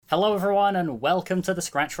Hello, everyone, and welcome to the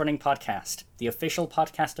Scratch Running Podcast, the official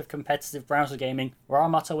podcast of competitive browser gaming, where our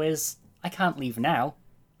motto is, I can't leave now,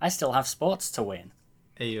 I still have sports to win.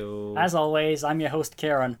 Ayo. As always, I'm your host,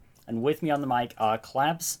 Kieran, and with me on the mic are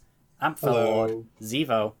Clabs, Amphelord,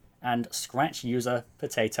 Zevo, and Scratch user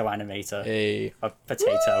Potato Animator. Hey.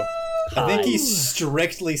 Potato. I think he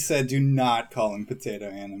strictly said, "Do not call him Potato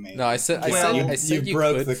Animator." No, I said you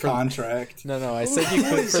broke could the for, contract. No, I said you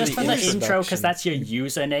could for Just for the intro, because introduction. that's your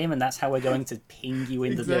username, and that's how we're going to ping you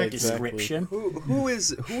into the description. Who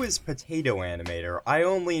is Potato Animator? I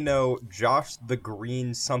only know Josh the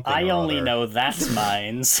Green something. I or only other. know that's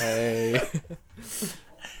mines. Hey.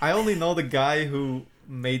 I only know the guy who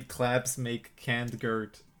made Claps make canned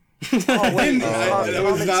Gert. Oh wait, that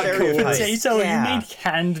was not cool. Potato, Yeah. you made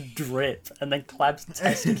canned drip, and then Clab's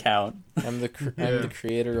test account. I'm the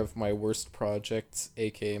creator of my worst projects,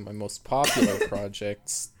 aka my most popular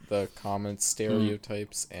projects, the comments,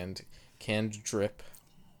 stereotypes, and canned drip.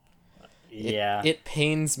 Yeah. It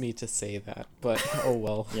pains me to say that, but oh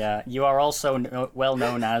well. Yeah, you are also well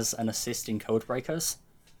known as an assist in Codebreakers.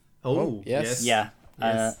 Oh, yes. Yeah.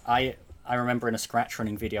 Yes. I remember in a Scratch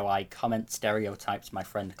Running video, I comment stereotyped my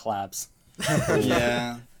friend Clabs.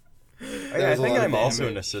 Yeah, I think I'm also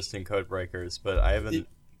an assistant Codebreakers, but I haven't.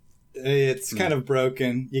 it's kind of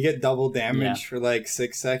broken. You get double damage Yeah. for like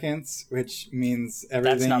 6 seconds, which means That's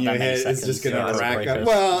everything not you that many hit is seconds. just Yeah, gonna that's rack Breakers. up.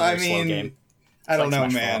 Well, I Very slow mean, game. I don't like know,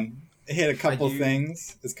 Smash man. Hit a couple you-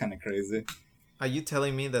 things. It's kind of crazy. Are you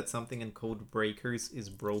telling me that something in Code Breakers is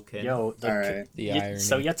broken? Yo, All right, The irony.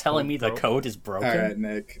 so you're telling me the Bro. code is all broken? right,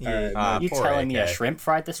 Nick. All right, Ah, Nick. You poor telling me a AK. shrimp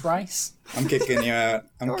fried this rice? I'm kicking you out.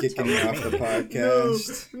 I'm kicking you off the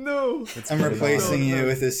podcast. No. It's I'm been replacing No. you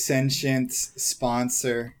with a sentient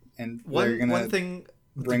sponsor, and we're gonna One thing.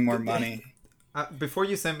 bring more money. Before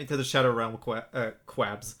you sent me to the Shadow Realm, Quabs.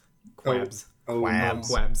 Quabs. Oh, Quabs.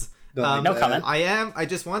 no. Quabs. Don't do No that. comment. I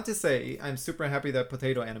just want to say I'm super happy that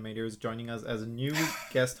Potato Animator is joining us as a new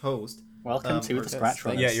guest host. Welcome to the yes, Scratch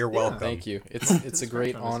Runners. Yeah, you're welcome. Thank you. It's a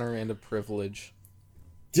great honor and a privilege.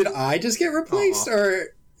 Did I just get replaced, Aw. or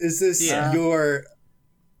is this Yeah. your?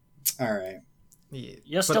 All right. Yeah.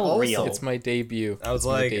 You're But still also- real. It's my debut. I was It's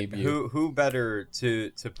my like, debut. who better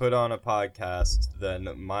to put on a podcast than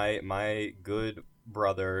my good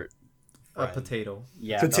brother, A friend, potato.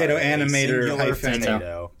 Yeah. Potato a Animator singular hyphen.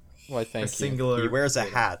 potato. Why, A thank you. singular. He wears a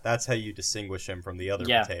potato. hat. That's how you distinguish him from the other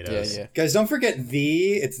Yeah. Yeah, potatoes. yeah. Guys, don't forget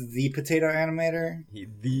it's the Potato Animator.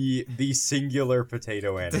 The singular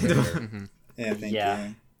potato animator. Mhm. Yeah, thank Yeah.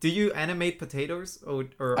 you. Do you animate potatoes? Or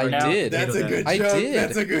I are you did. That's a potato good I joke. did.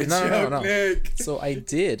 That's a good No, no, joke, no. Nick. So I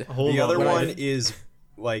did. Hold The on, other when I- one is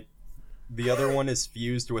like the other one is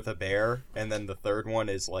fused with a bear, and then the third one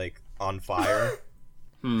is like on fire.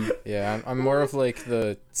 Yeah, I'm more of like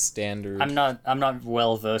the standard. I'm not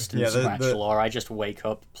well versed in Yeah, the- Scratch the- lore. I just wake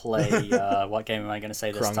up, play what game am I going to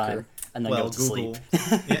say this Krunker. time, and then well, go to Google.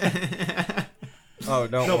 sleep. Yeah. Oh,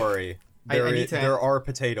 don't No, worry. I need to- There are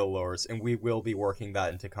potato lores, and we will be working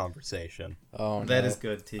that into conversation. Oh, That no. is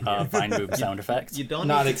good to hear. Vine Boom sound effect. You don't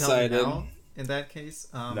Not need to excited. tell me now. In that case,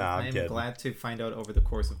 I'm I am kidding. glad to find out over the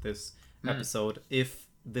course of this episode if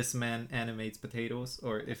this man animates potatoes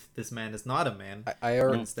or if this man is not a man, I or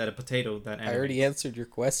already, instead a potato that animates. I already answered your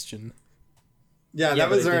question. Yeah, Yeah, that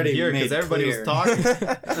was but I already didn't hear made everybody clear. was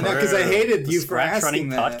talking. No, because I hated The you for Scratch asking Running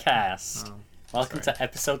that. Podcast. Oh, Welcome sorry. to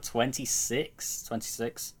episode 26.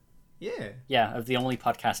 26? Yeah. Yeah, of the only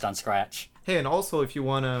podcast on Scratch. Hey, and also if you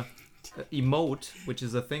wanna emote, which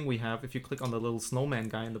is a thing we have, if you click on the little snowman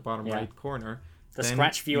guy in the bottom Yeah. right corner, The then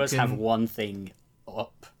Scratch you viewers have can- one thing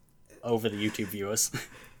up over the YouTube viewers.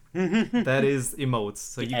 that is emotes.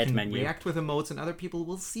 So The you ed can menu. react with emotes, and other people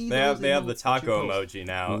will see. They those have the emotes that you taco post. emoji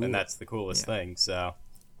now, Ooh. and that's the coolest Yeah. thing. So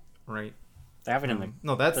Right. They have it in the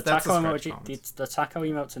No, that's the that's taco a Scratch emoji. comment. The taco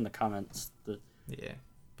emotes in the comments. Yeah,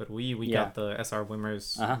 but we Yeah. got the SR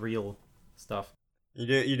Wimmers Uh-huh. real stuff.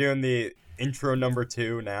 you're doing the intro number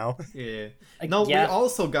 2 now. Yeah. Like, No, yeah. we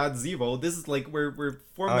also got Zevo. This is like we're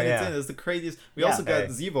 4 Oh, minutes yeah. in. It's the craziest. We Yeah. also got Hey.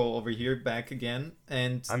 Zevo over here back again,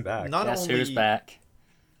 and I'm back. Not Guess only who's back?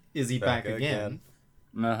 is he back, Back again,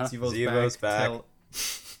 Uh-huh. Zevo's back. tell-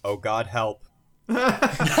 Oh God, help!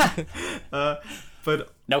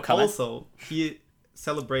 but No comment. also he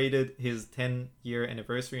celebrated his 10-year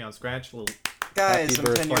anniversary on Scratch. Little Guys, I'm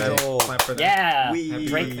 10 years clap, old. clap for that. Yeah! Wee.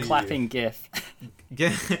 Great clapping gif.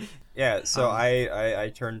 Yeah, so Um,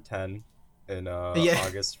 I turned 10 in Yeah.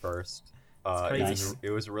 August 1st. crazy.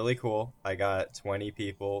 It was really cool. I got 20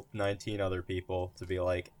 people, 19 other people to be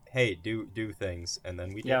like, "Hey, do things," and then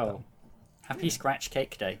we did them. Yo. Happy Scratch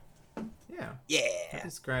Cake Day. Yeah. Happy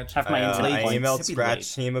Scratch. Have my intellect I points. emailed Happy Scratch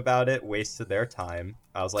late. team about it, wasted their time.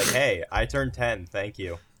 I was like, hey, I turned 10, thank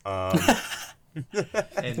you. And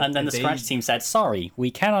then the they- Scratch team said, "Sorry, we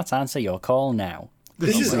cannot answer your call now.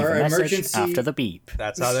 This is Leave our a message emergency. after the beep."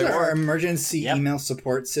 That's This how is they our work. emergency Yep. email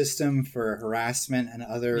support system for harassment and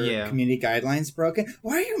other Yeah. community guidelines broken.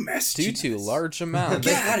 Why are you messaging Due to us? large amounts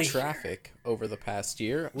Get outta of here. traffic over the past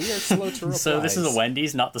year, we are slow to reply. So this is a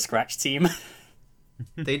Wendy's, not the Scratch team.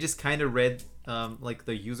 They just kind of read like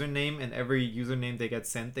the username, and every username they get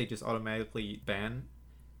sent, they just automatically ban,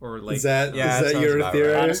 or like. Is that, Yeah, is that that sounds your about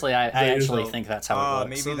theory? right. Honestly, I that actually so- think that's how it works.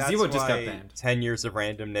 Maybe So that's Zero just got why banned. 10 years of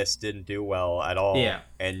randomness didn't do well at all. Yeah,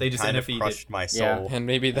 and they just kind of NFE'd crushed my Yeah. soul. And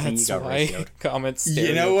maybe think you that's got why ratioed. comments.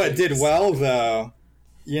 You know what did well though?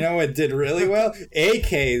 You know what did really well?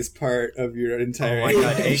 AK's part of your entire. Oh my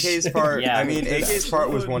god, animation. AK's part. Yeah. I mean, AK's part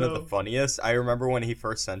was Oh, one of no. the funniest. I remember when he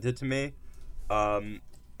first sent it to me,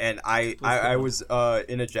 and I was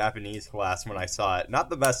in a Japanese class when I saw it. Not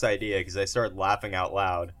the best idea because I started laughing out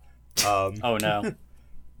loud. Oh no.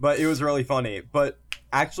 But it was really funny. But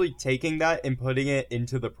actually taking that and putting it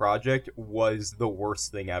into the project was the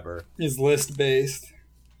worst thing ever. Is list based.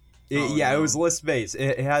 Oh, Yeah, no. it was list based.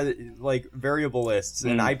 It had like variable lists,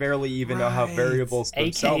 and I barely even know how Right. variables AK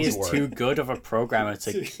themselves is work. too good of a programmer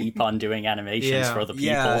to keep on doing animations Yeah. for other people.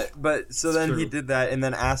 Yeah, but so It's then he true. did that, and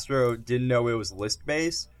then Astro didn't know it was list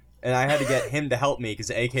based, and I had to get him to help me because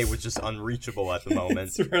AK was just unreachable at the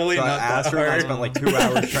moment. It's really so not that Astro and I hard. spent like 2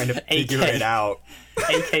 hours trying to figure AK. it out.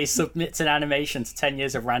 AK submits an animation to 10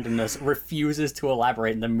 years of randomness, refuses to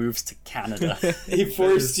elaborate, and then moves to Canada. He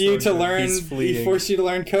forced so you to good. learn. He's He fleeing. forced you to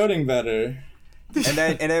learn coding better. And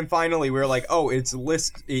then finally we were like, oh, it's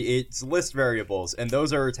list variables, and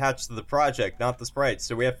those are attached to the project, not the sprites.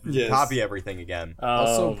 So we have to Yes. copy everything again. Oh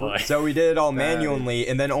Also, boy. So we did it all manually,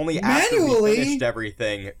 and then only after Manually? we finished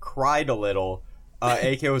everything, cried a little.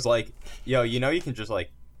 AK was like, "Yo, you know you can just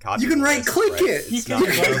like copy. You can the list, right-click right? it. It's You not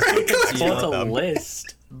can gonna right-click be it. Export a them."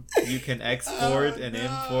 list. You can export and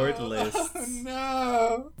import lists. Oh,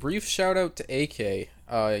 no. Brief shout out to AK.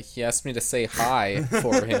 He asked me to say hi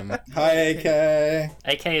for him. Hi, AK.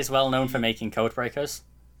 AK is well known for making code breakers.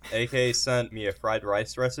 AK sent me a fried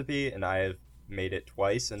rice recipe, and I have made it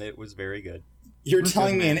twice, and it was very good. You're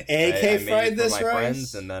telling me an I AK made fried it this for my rice?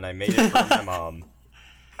 friends, and then I made it for my mom.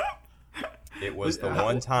 It was the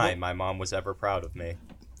one time my mom was ever proud of me.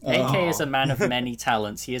 AK is a man of many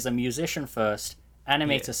talents. He is a musician first,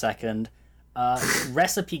 animator second,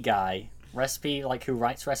 recipe guy, recipe like who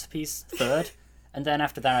writes recipes third, and then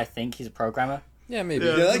after that I think he's a programmer. Yeah, maybe.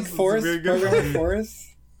 Yeah. You're like This is fourth, very good. programmer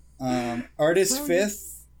fourth, artist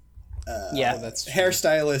fifth, Yeah, That's true.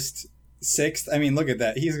 hairstylist sixth. I mean, look at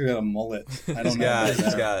that. He's got a mullet. I don't know. about He's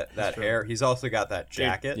that. got that hair. He's also got that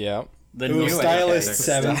jacket. Yeah. the Ooh, new stylist AK.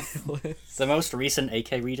 seventh. The most recent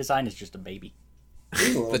AK redesign is just a baby.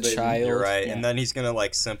 He's a little The baby. child. You're right, Yeah. and then he's gonna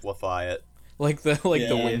like simplify it. Like the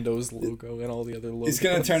Yeah. Windows logo and all the other logos. He's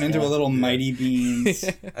gonna turn into a little Mighty Beans.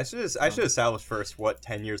 I should establish first what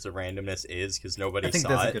 10 years of randomness is because nobody I think saw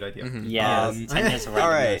that's a it. good idea. Yeah, Um, 10 years of all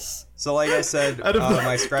right. randomness. So like I said, Out of the,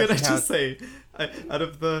 my scratch can I account. just say, out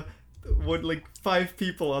of the what like 5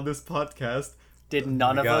 people on this podcast, Did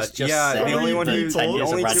none of us just yeah, say the only one that who, 10 years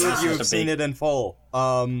only of two of randomness you was have a seen big- it in full.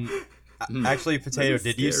 Actually, Potato, That is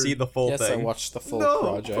did you scary. see the full Yes, I thing? watched the full no,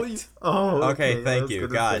 project. please. Oh, Okay, I thank was you.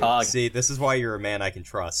 gonna God, say, Pog. see, this is why you're a man I can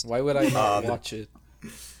trust. Why would I not Um, watch it?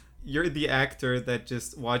 You're the actor that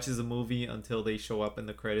just watches a movie until they show up in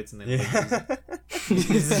the credits and then. Yeah.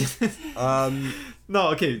 No,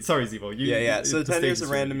 okay, sorry, Zivo. You, Yeah. So the 10 stage years is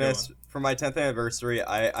of yours, go randomness on. for my 10th anniversary.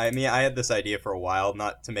 I mean, I had this idea for a while,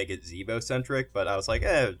 not to make it Zebo centric, but I was like,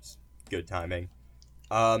 it's good timing.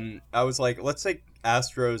 I was like, let's take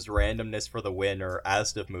Astro's randomness for the win or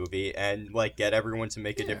Astiv movie and like get everyone to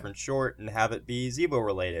make a different short and have it be Zebo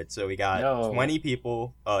related. So we got Yo. 20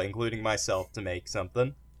 people, including myself, to make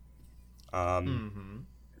something.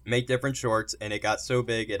 Make different shorts, and it got so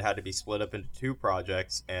big it had to be split up into 2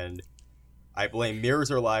 projects, and I blame Mirrors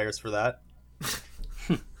Are Liars for that.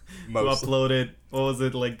 Who Mostly. uploaded? What was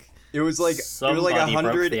it like? It was like Somebody broke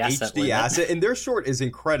 100 the asset HD limit. asset, and their short is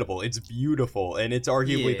incredible. It's beautiful, and it's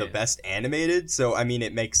arguably the Yeah. best animated. So I mean,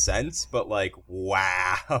 it makes sense, but like,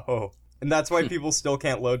 wow, and that's why people still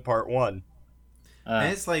can't load part 1.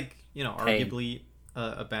 And it's like Pain. arguably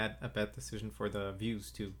a bad decision for the views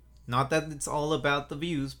too. Not that it's all about the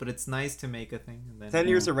views, but it's nice to make a thing. And then 10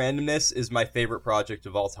 Years of Randomness is my favorite project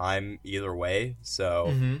of all time, either way.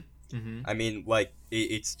 So I mean, like,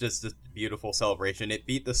 it's just a beautiful celebration. It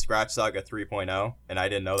beat the Scratch Saga 3.0, and I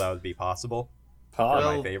didn't know that would be possible. Pog. For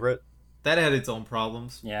my Well, favorite. that had its own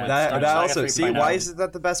problems. Yeah. with That Star Star Saga also see 3.0. why is it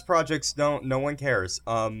that the best projects don't no one cares.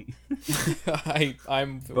 I'm.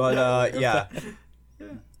 But yeah. Yeah.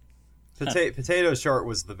 Potato Short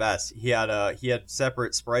was the best. He had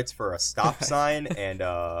separate sprites for a stop sign and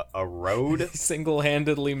a road.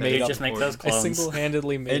 Single-handedly Did made you up. just make those I clones?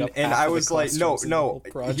 single-handedly made up. And half I of the was like, no, costumes in the no. whole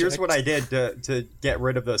project. Here's what I did to get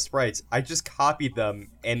rid of those sprites. I just copied them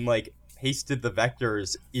and like pasted the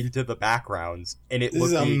vectors into the backgrounds, and it This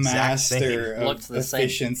looked is a the exact same. master Looked of the same.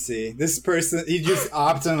 efficiency. This person, he just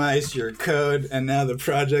optimized your code, and now the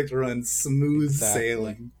project runs smooth Exactly.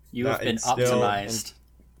 sailing. You No, have been it's still- optimized.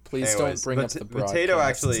 Please Anyways, don't bring up but the Potato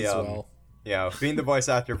broadcasts actually, as well. Yeah, being the voice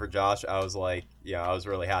actor for Josh, I was like, yeah, I was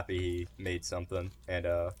really happy he made something. And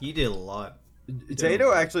He did a lot.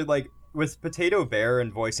 Potato actually, like, with Potato Bear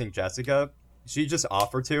and voicing Jessica, she just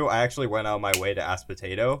offered to. I actually went out of my way to ask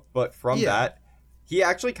Potato, but from Yeah. that, he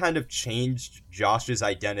actually kind of changed Josh's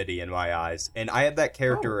identity in my eyes, and I had that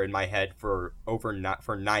character in my head for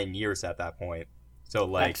for 9 years at that point. So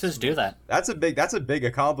like, Actors do that. that's a big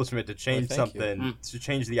accomplishment to change thank you. something, to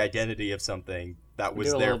change the identity of something that We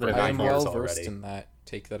was do a there little for bit of I 9 am that. years well versed already. in that.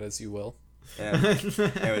 Take that as you will. Yeah.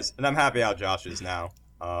 Anyways, and I'm happy how Josh is now.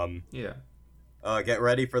 Yeah. Get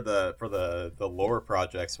ready for the lore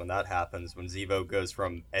projects when that happens. When Zevo goes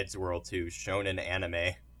from Eddsworld to Shonen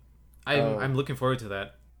anime, I'm looking forward to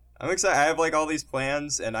that. I'm excited. I have like all these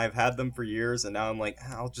plans, and I've had them for years, and now I'm like,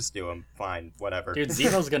 I'll just do them. Fine, whatever. Dude,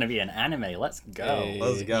 Zevo's gonna be an anime. Let's go. Hey.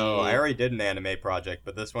 Let's go. I already did an anime project,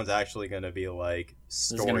 but this one's actually going to be like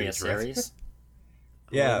This is gonna be a story-driven. series.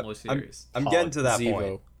 Yeah, Little more serious. I'm getting to that Zevo,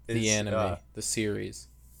 point. the It's, anime, the series.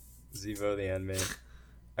 Zevo the anime.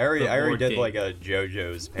 I already The board did game. like a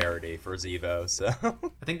JoJo's parody for Zevo, so.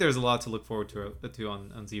 I think there's a lot to look forward to on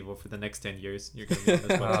Zevo for the next 10 years. You're gonna be on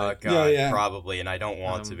this Oh website. god, yeah. probably, and I don't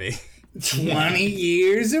want to be. 20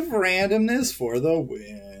 years of randomness for the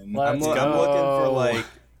win. Let's go. I'm looking for like.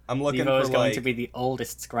 I'm looking Zevo for is going like. to be the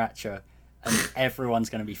oldest scratcher, and everyone's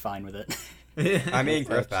gonna be fine with it. I mean,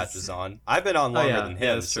 Griff Patch is on. I've been on longer yeah, than yeah,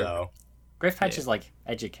 him, that's true. so. Griff Patch Yeah. is like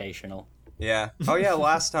educational. Yeah. Oh yeah.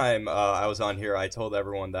 Last time I was on here, I told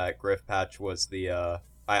everyone that Griff Patch was the.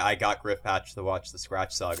 I got Griff Patch to watch the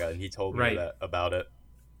Scratch Saga, and he told me Right. about it.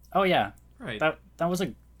 Oh yeah, Right. that was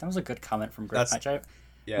a good comment from Griff That's- Patch.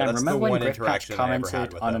 Yeah, Man, that's the remember when one Griff Patch interaction I ever commented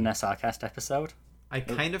had with on him. an SRcast episode? I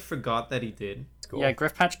kind of forgot that he did. It's cool. Yeah,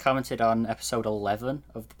 Griff Patch commented on episode 11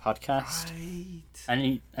 of the podcast, Right.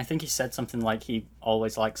 and I think he said something like he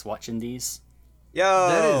always likes watching these. Yo,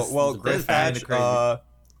 That is- well, that Griff is kinda Patch, crazy.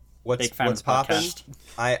 Big fan what's of the poppin'?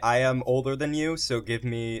 podcast. I am older than you, so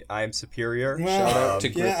I am superior. Well, Shout out to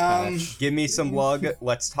Um, Griff yeah, Patch. Give me some lug.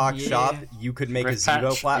 Let's talk Yeah. shop. You could make Griff a Zevo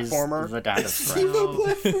Patch platformer. is the dad of Scratch. Zevo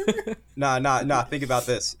platformer. Nah. Think about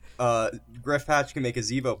this. Griff Patch can make a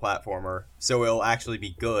Zevo platformer, so it'll actually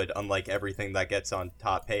be good, unlike everything that gets on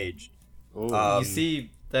top page. Ooh. Um, You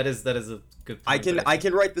see, that is a good. I point, but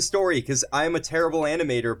can write the story because I'm a terrible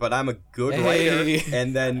animator, but I'm a good Hey. writer,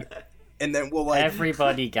 and then we'll like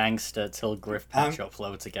Everybody gangster till Griff Patch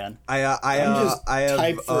uploads again. I I'm just have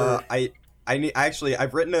type for- I need actually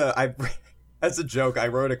I've written as a joke I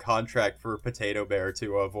wrote a contract for Potato Bear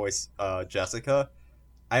to voice Jessica.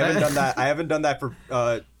 I haven't done that for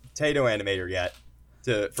Potato Animator yet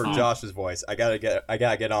for Josh's voice. I gotta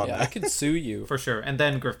get on Yeah, I that. could sue you. for sure. And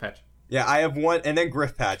then Griff Patch. Yeah, I have one, and then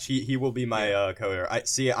Griff Patch. He will be my coder.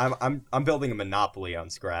 I'm building a monopoly on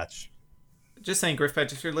Scratch. Just saying, Griff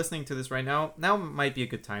Patch, if you're listening to this right now might be a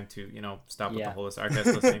good time to stop with Yeah. the whole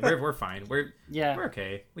sarcasm listening. We're fine. We're Yeah.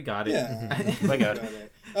 okay. We got it. Yeah. We're good.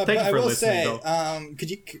 Thank but you I for will listening, say, though.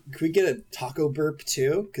 could we get a Taco Burp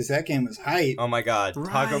too? Because that game was hype. Oh my god,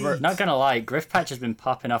 Taco Right. Burp. Not gonna lie, Griff Patch has been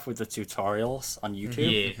popping off with the tutorials on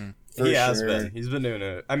YouTube. Yeah. For He has sure. been. He's been doing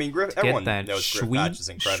it. I mean, everyone knows Griff Patch is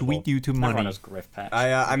incredible. YouTube Everyone knows Griff Patch.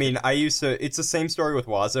 I mean, I used to. It's the same story with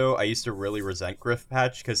Wazo. I used to really resent Griff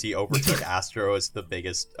Patch because he overtook Astro as the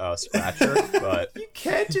biggest scratcher. But You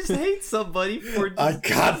can't just hate somebody for. I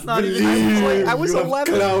can't not believe even- I was you have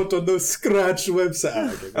 11. clout on the Scratch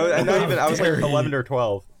website. I was like 11 or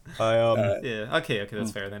 12. Yeah. Okay.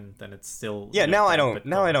 That's fair. Then it's still. Yeah. Now I don't. but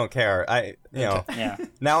Now I don't care. Yeah.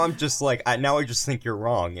 Now I'm just like. Now I just think you're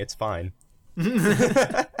wrong. It's fine.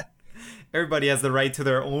 Everybody has the right to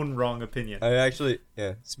their own wrong opinion. I actually.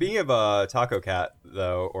 Yeah. Speaking of Taco Cat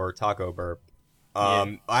though, or Taco Burp.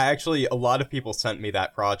 I actually, a lot of people sent me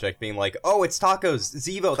that project being like, oh, it's tacos,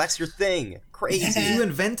 Zevo, that's your thing. Crazy. You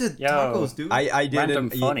invented Yo. tacos, dude. I did. Random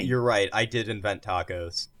funny. You're right. I did invent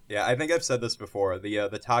tacos. Yeah, I think I've said this before.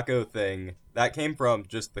 The taco thing that came from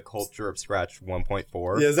just the culture of Scratch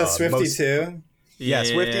 1.4. Yeah, is that Swifty most- too? Yeah,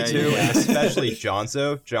 Swifty too, yeah. and especially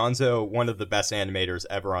Jonzo. Jonzo, one of the best animators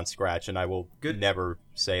ever on Scratch, and I will Good. never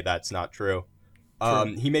say that's not true.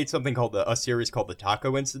 He made something called a series called the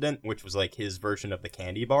Taco Incident, which was like his version of the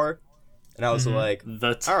candy bar, and I was like,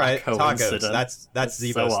 The all right, taco tacos. incident. That's so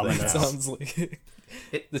Zeebo's thing. ominous. now. Sounds like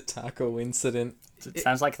the taco incident. It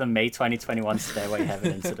sounds like the May 2021 Stairway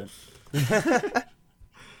Heaven incident.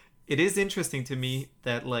 It is interesting to me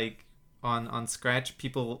that like on Scratch,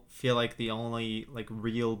 people feel like the only like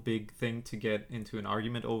real big thing to get into an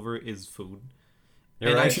argument over is food.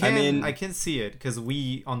 You're And right. I can see it because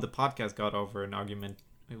we on the podcast got over an argument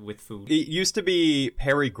with food. It used to be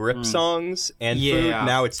Perry Grip songs and food. Yeah.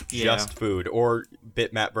 Now it's Yeah. just food or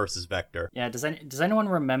Bitmap versus Vector. Yeah, does anyone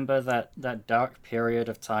remember that dark period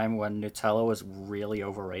of time when Nutella was really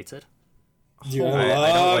overrated? You I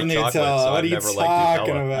love don't like chocolate, Nutella. so What I've are you never liked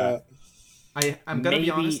talking Nutella. about? I'm gonna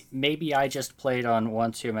be honest. Maybe I just played on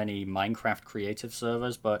one too many Minecraft creative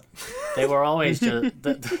servers, but they were always just.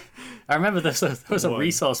 I remember there was a What?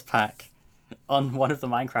 resource pack on one of the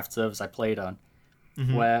Minecraft servers I played on,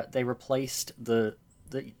 where they replaced the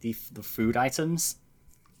food items.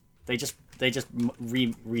 They just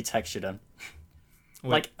retextured them.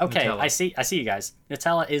 With Like, okay, Nutella. I see you guys.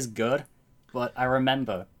 Nutella is good, but I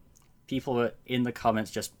remember people were in the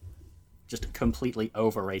comments just completely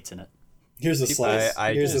overrating it. Here's a slice.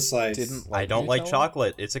 I Here's a just slice. Didn't I don't like Nutella?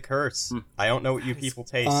 chocolate. It's a curse. I don't know what you people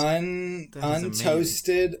taste. That is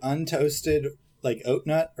Untoasted, like oat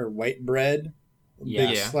nut or white bread. Yeah.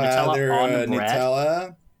 Big Yeah. slather Nutella on of bread.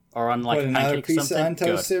 Nutella. Or on like Put another pancake or piece of something.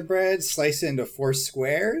 Good. untoasted bread. Slice it into 4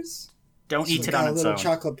 squares. Don't eat it Got on a its little own.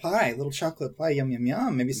 chocolate pie. Little chocolate pie. Yum yum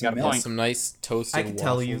yum. Maybe some got a milk. point. Some nice I toasted can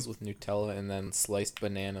tell you- waffles with Nutella and then sliced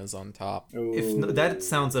bananas on top. That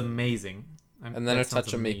sounds amazing. And then that a touch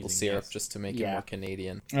sounds of maple amazing, syrup yes. just to make it Yeah. more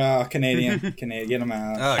Canadian. Oh, Canadian. Canadian. Get them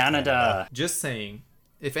out. Oh, Canada. Just saying,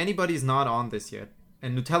 if anybody's not on this yet,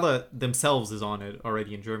 and Nutella themselves is on it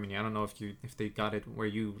already in Germany. I don't know if they got it where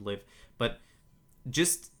you live, but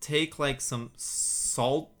just take like some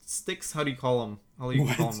salt sticks. How do you call them? How do you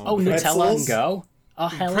call them? Oh, Nutella Pretzels? and go. Oh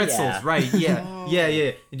hell pretzels, yeah! right? Yeah.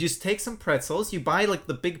 You just take some pretzels. You buy like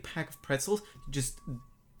the big pack of pretzels. You just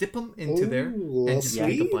dip them into there Ooh, a little and just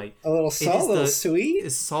take a sweet. bite. A little It salt, is a little the- sweet.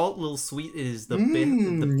 It's salt, little sweet. It is the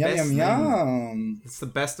Yum best yum thing. yum. It's the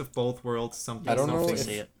best of both worlds. Something. I don't know something. to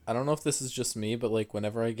see if, it. I don't know if this is just me, but like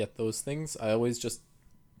whenever I get those things, I always just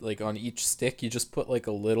like on each stick you just put like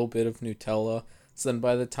a little bit of Nutella. So then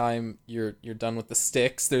by the time you're done with the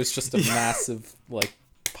sticks, there's just a massive like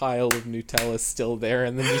pile of Nutella still there,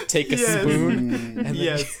 and then you take a Yes. spoon and then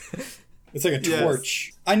Yes. It's like a Yes.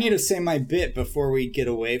 torch. I need to say my bit before we get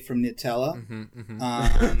away from Nutella.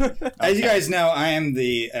 Mm-hmm, As you guys know, I am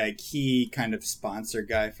the key kind of sponsor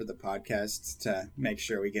guy for the podcast to make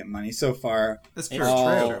sure we get money. So far, That's It's true.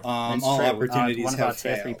 true. all, It's all true. opportunities One of our have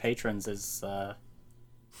tier 3 failed. patrons is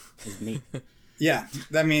me. Yeah,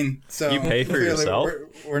 I mean, so You pay for clearly yourself?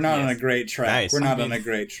 We're not on Yes. a great track. Nice. We're not I on mean- a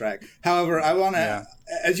great track. However, I want to, Yeah.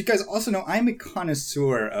 as you guys also know, I'm a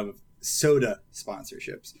connoisseur of soda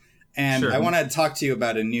sponsorships, and Sure. I want to talk to you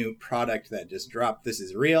about a new product that just dropped. This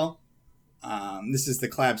is real. This is the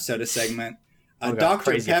Collab Soda segment. Oh, God, Dr.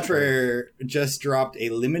 crazy Pepper just dropped a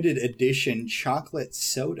limited edition chocolate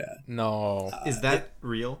soda. no. Is that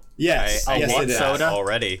real? Yes, I yes, what it is. soda?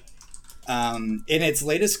 already. In its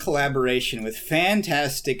latest collaboration with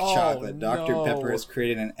Fantastic Oh, Chocolate, Dr. no. Pepper has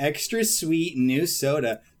created an extra sweet new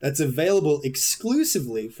soda that's available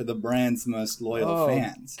exclusively for the brand's most loyal Oh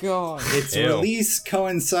fans. God. Its Ew. release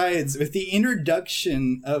coincides with the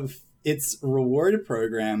introduction of its reward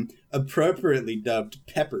program, appropriately dubbed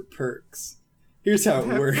Pepper Perks. Here's how it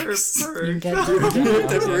works. You get-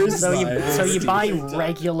 The first so you line. buy Dr.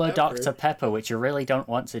 regular Pepper. Dr. Pepper, which you really don't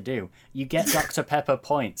want to do. You get Dr. Pepper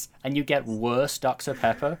points, and you get worse Dr.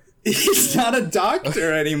 Pepper. He's not a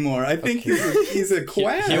doctor anymore. I think he's a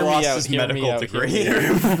quack. He Hear me lost out, his hear me medical out, hear me degree.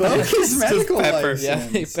 out. Revoke his medical Pepper. license. Yeah,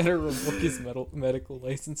 they better revoke his medical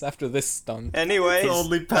license after this stunt. Anyways, It's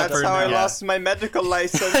only that's Pepper how I now. lost my medical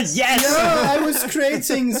license. Yes! Yeah, I was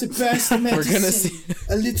creating the best medicine. We're gonna see.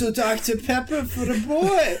 A little Dr. Pepper for a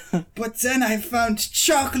boy. But then I found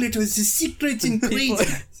chocolate was the secret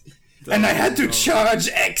ingredient. And I had to charge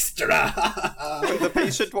extra. When the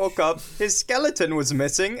patient woke up, his skeleton was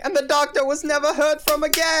missing, and the doctor was never heard from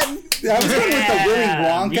again. I was going with the Willy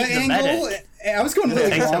Wonka meet the angle. medic. I was going Willy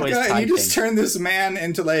Takes away his Wonka, and you just typing. turned this man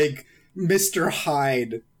into like Mr.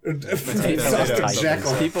 Hyde. Dr.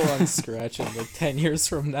 Jekyll. People on Scratch in like 10 years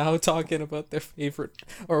from now talking about their favorite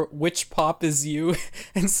or which pop is you,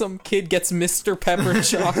 and some kid gets Mr. Pepper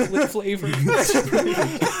chocolate flavor.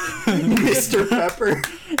 Mr. Pepper.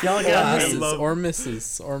 Y'all got me.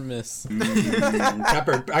 Misses or miss.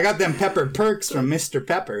 Pepper. I got them pepper perks from Mr.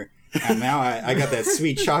 Pepper, and now I got that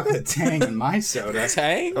sweet chocolate tang in my soda.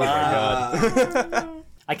 Tang? Oh my god.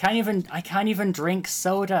 I can't even drink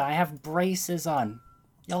soda. I have braces on.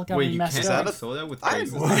 Y'all got Wait, me you messed can't up. have soda with I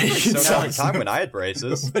braces? had What? so all the time when I had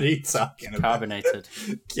braces. What are you talking about? Carbonated.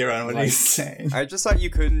 Kieran, what are you saying? I just thought you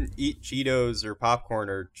couldn't eat Cheetos or popcorn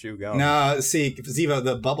or chew gum. No, see, Zivo,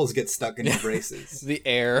 the bubbles get stuck in your braces. The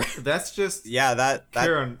air. That's just Yeah, that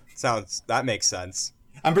Kieran. that makes sense.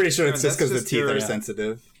 I'm pretty sure it's just That's because the just teeth your- are yeah.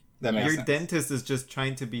 sensitive. That makes Your sense. dentist is just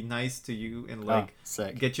trying to be nice to you and Oh, like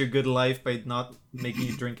sick. get your good life by not making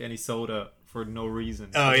you drink any soda for no reason.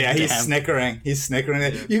 Oh yeah, he's Damn. snickering. He's snickering. Yeah.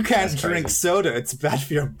 You can't That's drink crazy. soda. It's bad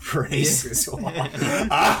for your braces.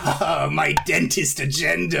 Ah, my dentist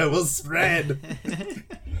agenda will spread.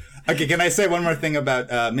 Okay, can I say one more thing about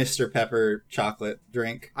Mr. Pepper chocolate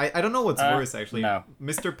drink? I don't know what's worse actually. no.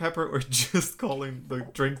 Mr. Pepper or just calling the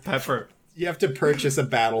drink Pepper. You have to purchase a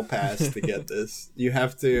battle pass to get this. You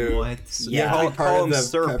have to. What? You have to be part Call of him the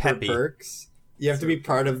Sir Pepper Peppy. Perks. You have to be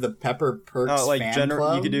part of the Pepper Perks Oh, like fan General,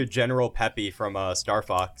 club. you could do General Peppy from Star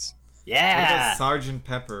Fox. What Yeah. about Sergeant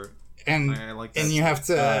Pepper? and I like that. and you have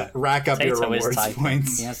to rack up your Tato is rewards typing.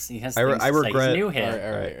 points. He has I things to say. regret- He's new All here. right,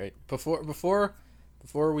 all right, all right.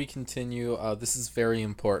 Before we continue, this is very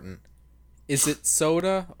important. Is it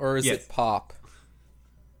soda or is Yes. it pop?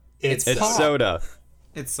 It's It's Pop. soda.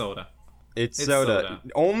 It's soda. It's It's soda. soda.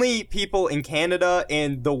 Only people in Canada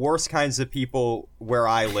and the worst kinds of people where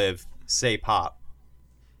I live say pop.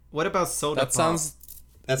 What about soda? That pop? sounds.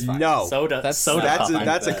 That's fine. No, Soda. That's- soda that's pop.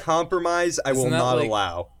 that's a bet. compromise I will Isn't that not like-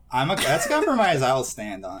 allow. That's a compromise I'll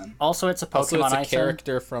stand on. Also, it's a Pokemon Also, it's a item.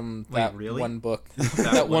 character from Wait, that really? one book.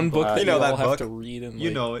 That that one book book. that You know you all that have book? to read in You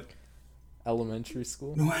like, know it. elementary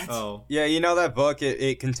school. What? Oh. Yeah, you know that book.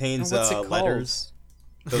 It contains Oh, what's it called? letters.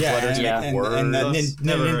 Those Yeah, letters and, Yeah. make and, words. and the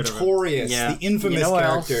Never heard of it. notorious, Yeah. the infamous You know what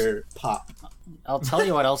else? character Pop. I'll tell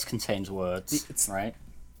you what else contains words. It's- Right.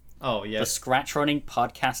 Oh The yes. Scratch Running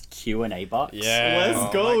Podcast Q&A box. Yeah. Let's Oh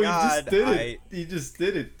go. my You God, just did it. You just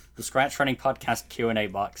did it. The Scratch Running Podcast Q&A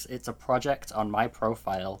box. It's a project on my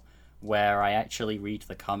profile where I actually read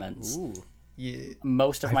the comments. Ooh. Yeah.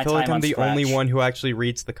 Most of my I feel time like I'm on the Scratch, only one who actually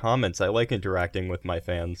reads the comments. I like interacting with my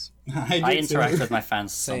fans. I do interact too. with my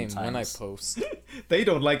fans Same sometimes. when I post. They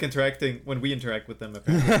don't like interacting when we interact with them,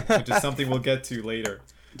 apparently, which is something we'll get to later.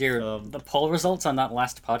 Dear, the poll results on that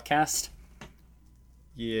last podcast.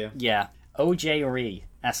 Yeah. Yeah. OJ Ree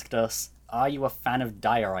asked us, "Are you a fan of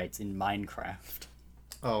diorites in Minecraft?"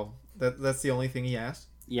 Oh, that's the only thing he asked?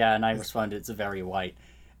 Yeah, and I responded, "It's very white."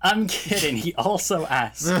 I'm kidding. He also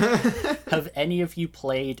asked, "Have any of you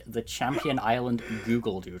played the Champion Island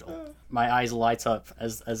Google Doodle?" My eyes light up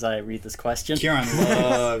as I read this question. Kieran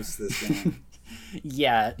loves this game.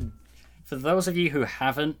 Yeah, for those of you who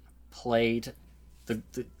haven't played the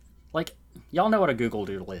like, y'all know what a Google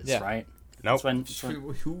Doodle is, Yeah. right? Nope. It's when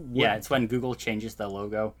Who would? yeah, it's when Google changes their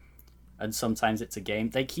logo, and sometimes it's a game.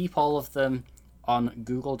 They keep all of them on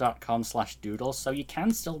google.com/doodles, so you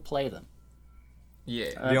can still play them. Yeah.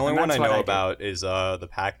 The only and one I that's what know I do. about is the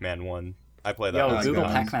Pac-Man one. I play that Yo, one. Google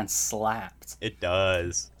God. Pac-Man slapped. It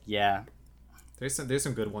does. Yeah, There's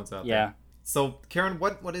some good ones out yeah. there. So, Karen,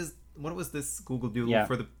 what was this Google Doodle Yeah.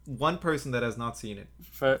 for the one person that has not seen it?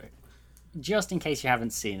 For just in case you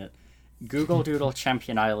haven't seen it, Google Doodle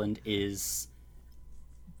Champion Island is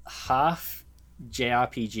half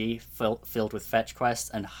JRPG filled with fetch quests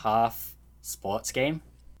and half sports game.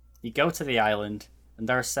 You go to the island and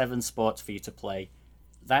there are 7 sports for you to play.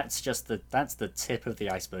 That's the tip of the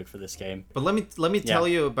iceberg for this game. But let me Yeah. tell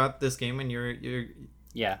you about this game, and you're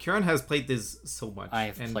Yeah, Karen has played this so much. I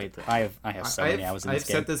have and played. I have so many hours in I've this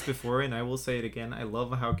game. said this before, and I will say it again. I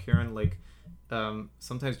love how Kieran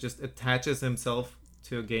sometimes just attaches himself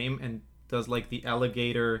to a game and does like the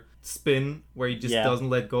alligator spin where he just Yeah. doesn't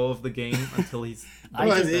let go of the game until he's. I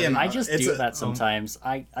Well, just, you know, I just it's do a- that sometimes.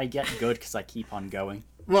 I get good because I keep on going.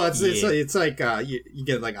 Well, it's Yeah. like you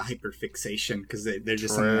get like a hyper fixation because they're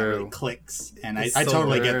just something that really True. clicks, and I It's I so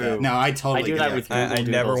totally true. get that. No, I totally I do get that with that. Google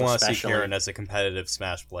I never Doodles want to see especially. Kieran as a competitive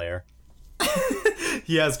Smash player.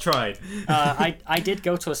 He has tried. I did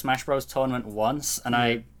go to a Smash Bros tournament once, and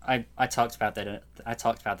I talked about that. I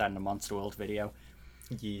talked about that in a Monster World video.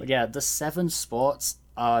 Yeah. But yeah, the 7 sports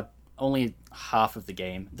are only half of the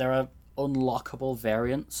game. There are unlockable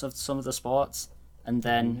variants of some of the sports, and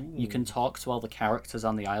then you can talk to all the characters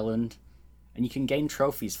on the island, and you can gain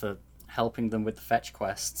trophies for helping them with the fetch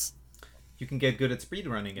quests. You can get good at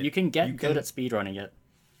speedrunning it. You can get good at speedrunning it.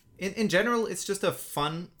 In general, it's just a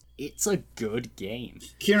fun. It's a good game. I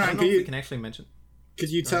Kieran, don't know can if we you can actually mention. Could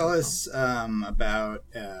you tell us about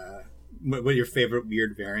what your favorite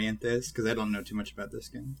weird variant is? Because I don't know too much about this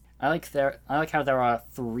game. I like how there are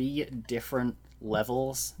 3 different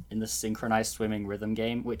levels in the synchronized swimming rhythm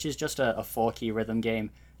game, which is just a 4-key rhythm game.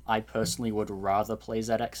 I personally would rather play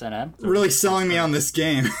ZXNM. Really selling me on this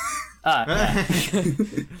game. Yeah.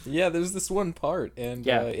 Yeah, there's this one part, and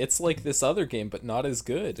Yeah. it's like this other game, but not as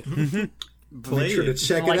good. Make sure to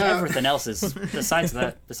check like it out. everything else is besides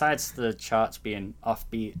the charts being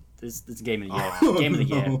offbeat. This game of the year. Game of the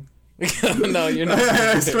year. No, you're I not.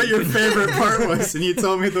 asked what your favorite part was, and you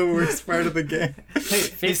told me the worst part of the game.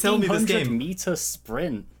 Hey, tell me this 1500 game. meter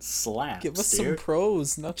sprint slaps. Give us dude. some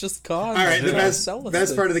pros, not just cons. All right, the Yeah, best sell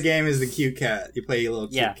us part of the this. game is the cute cat. You play a little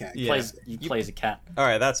cute Yeah, cat. he plays as a cat. All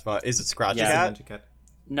right, that's fun. Is it Scratch Yeah. Cat? Ninja Cat.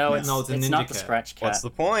 No, it's No, it's a it's ninja not the cat. scratch cat. What's the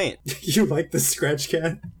point? You like the scratch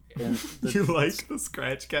cat? And the- You like the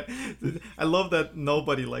Scratch Cat? I love that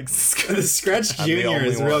nobody likes the The Scratch. Scratch I'm the Junior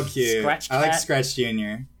is only real one. cute. Scratch I like Cat. Scratch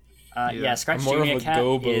Junior. yeah, Scratch I'm more of Junior a Cat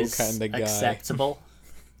Gobo is kinda guy. acceptable.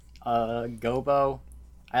 Gobo,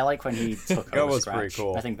 I like when he took over Gobo's Scratch. pretty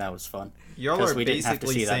cool. I think that was fun Y'all because are we didn't have to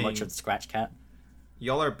basically see that saying much of the Scratch Cat.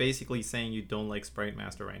 y'all are basically saying you don't like Sprite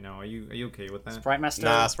Master right now. Are you okay with that? Sprite Master.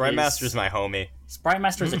 Nah, Sprite is- Master's my homie. Sprite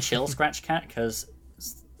Master is a chill Scratch Cat because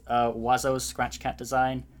Wazo's Scratch Cat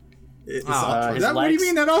design. his what do you legs-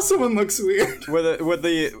 mean? That also one looks weird. With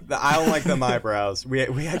the I don't like them eyebrows. We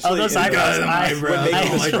actually Oh, those in- eyebrows! them I- eyebrows. When I making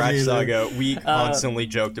don't the like Scratch them either. Saga, we constantly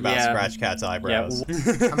joked about yeah. Scratch Cat's eyebrows.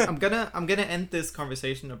 I'm gonna end this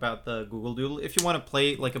conversation about the Google Doodle. If you want to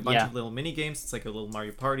play like a bunch Yeah. of little mini games, it's like a little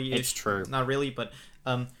Mario Party. It's true. Not really, but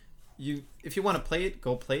if you want to play it,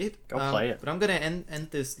 go play it. Go play it. But I'm gonna end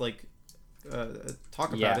this like talk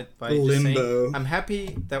about Yeah. it by just Limbo. saying I'm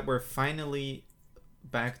happy that we're finally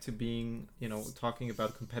back to being talking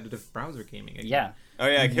about competitive browser gaming again. Yeah, Oh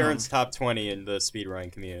yeah, Kieran's top 20 in the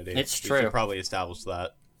speedrun community. It's We true. should probably establish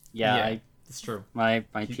that. yeah. It's true. My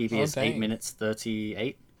PB is dang. 8 minutes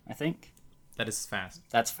 38. I think That is fast.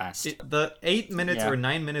 that's fast. The 8 minutes Yeah. or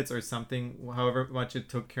 9 minutes or something, however much it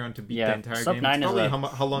took Kieran to beat Yeah, the entire sub game, 9 it's is probably a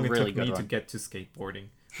how long it really took me good to one. get to skateboarding,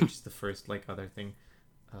 which is the first other thing,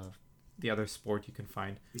 the other sport you can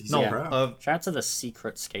find. No, Yeah. Pro. Shout out to the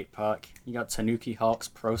secret skate park. You got Tanuki Hawk's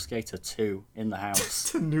Pro Skater 2 in the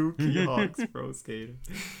house. Tanuki Hawk's Pro Skater.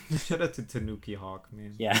 Shout out to Tanuki Hawk,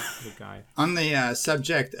 man. Yeah. Good guy. On the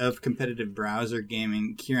subject of competitive browser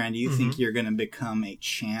gaming, Kieran, do you think you're going to become a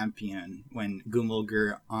champion when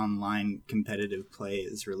Gumulgur Online competitive play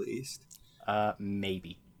is released?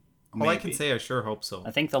 Maybe. All I can say, I sure hope so.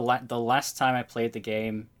 I think the last time I played the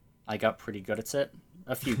game, I got pretty good at it.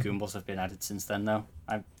 A few Goombas have been added since then, though.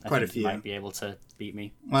 I Quite a think you few. might be able to beat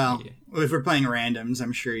me. Well, Yeah. if we're playing randoms,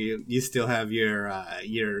 I'm sure you still have your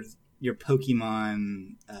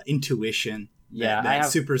Pokemon intuition. Yeah, that I have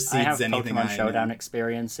supersedes I have anything Pokemon I Showdown know.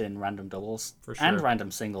 experience in random doubles For and sure. random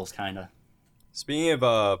singles, kind of. Speaking of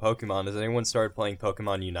Pokemon, has anyone started playing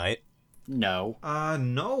Pokemon Unite? No,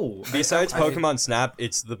 No. Besides I- Pokemon Snap,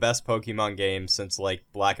 it's the best Pokemon game since like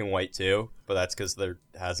Black and White 2, but that's because there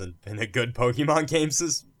hasn't been a good Pokemon game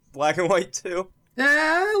since Black and White 2. Yeah,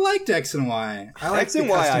 I liked X and Y. I liked X and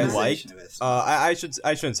the Y I customization liked. of it.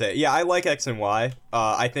 I shouldn't say it. Yeah, I like X and Y.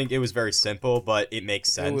 I think it was very simple, but it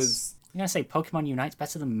makes sense. It was you're gonna say Pokemon Unite's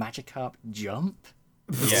better than Magikarp Jump?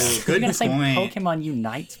 Yeah. You're Good gonna say point. Pokemon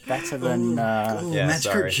Unite's better than? Ooh, Yeah, Magikarp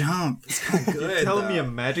sorry. Jump. It's kind of good. Telling me a though.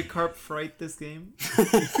 Magikarp fright this game?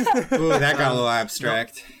 Ooh, that got a little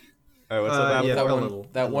abstract. All right, what's up, yeah, Apple? that a one. little,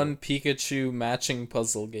 that a one Pikachu matching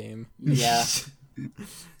puzzle game. Yeah,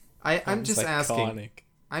 I'm It just was asking. iconic.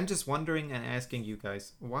 I'm just wondering and asking you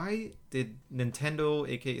guys, why did Nintendo,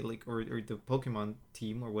 aka like, or the Pokemon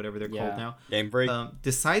team or whatever they're Yeah. called now, Game Freak.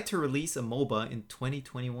 decide to release a MOBA in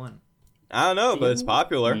 2021? I don't know, but it's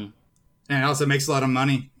popular. Mm. And it also makes a lot of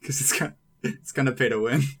money because it's gonna pay to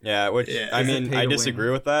win. Yeah, which Yeah. I Is it mean, pay I to win? disagree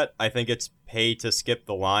with that. I think it's pay to skip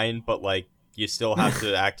the line, but like you still have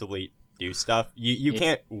to actively do stuff. You Yeah.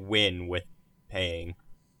 can't win with paying.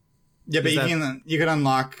 Yeah, but Is you can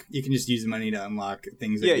unlock. You can just use money to unlock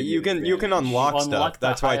things. That Yeah, give you can unlock Unlock stuff. the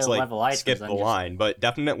That's why it's higher like level items skip the and just- line, but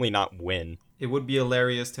definitely not win. It would be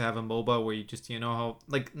hilarious to have a MOBA where you just, how,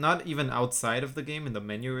 like, not even outside of the game in the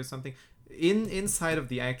menu or something. Inside of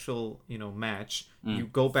the actual, match, you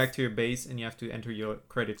go back to your base and you have to enter your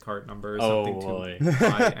credit card number or Oh, something boy. to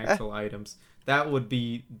buy actual items. That would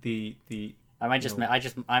be the I might just You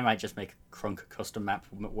know. I might just make a Crunk custom map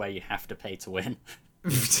where you have to pay to win.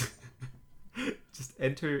 just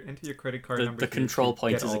enter your credit card number. The to control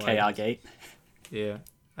point get is a all KR items. gate. Yeah,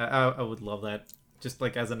 I would love that. Just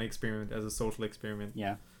like as an experiment, as a social experiment.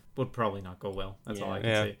 Yeah. Would probably not go well. That's all I can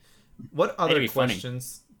Yeah. say. What other be funny.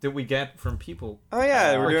 questions did we get from people? Oh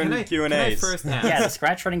yeah, Or we're can doing I- Q and Can I A's. first ask? Yeah, the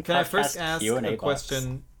Scratch Running Can I first Podcast ask Q&A a box.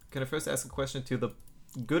 question? Can I first ask a question to the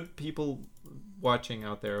good people watching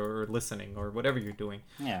out there or listening or whatever you're doing?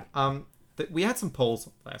 Yeah. We had some polls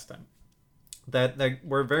last time that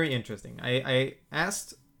were very interesting. I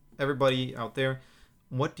asked everybody out there,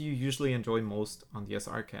 what do you usually enjoy most on the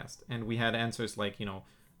SR cast? And we had answers like,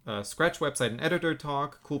 Scratch website and editor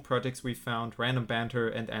talk, cool projects we found, random banter,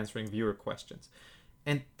 and answering viewer questions.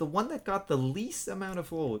 And the one that got the least amount of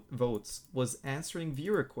votes was answering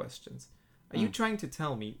viewer questions. Are you trying to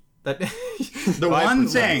tell me that The one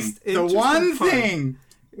thing, Most the interesting one part. thing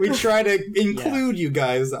we try to include you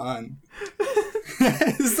guys on.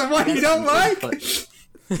 Is the one you don't like?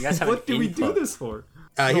 You guys have what an do we do input. this for?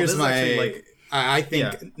 Here's this is my. actually, like- I think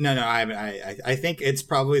Yeah. no. I think it's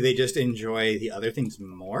probably they just enjoy the other things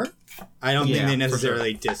more. I don't Yeah, think they for sure.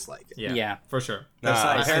 necessarily dislike it. Yeah, for sure. Nah,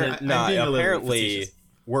 That's- I'm being a little apparently facetious.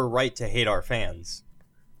 we're right to hate our fans.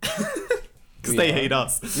 Because they hate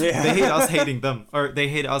us. Yeah. They hate us hating them, or they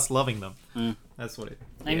hate us loving them. That's what it.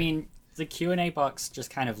 I mean, the Q&A box just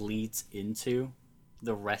kind of leads into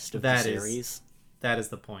the rest of That the is- series. that is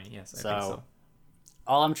the point. Yes, I think so.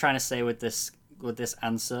 All I'm trying to say with this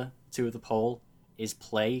answer to the poll is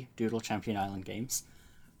play Doodle Champion Island games.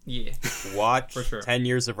 Yeah. Watch For sure. 10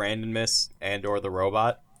 Years of Randomness and/or The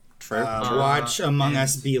Robot. True. Watch Among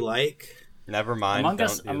Us Be Like. Never mind. Among don't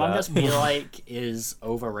Us, do Among that. Us Be Like is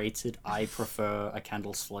overrated. I prefer A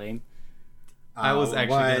Candle's Flame. I was actually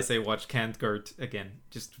what? gonna say watch Canned Gert again,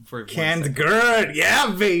 just for 1 Canned second. Gert, yeah,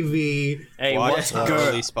 baby. Hey, Watch what's Early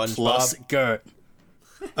Gert SpongeBob. plus Gert?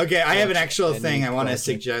 Okay, I have an Watch actual any thing I want to project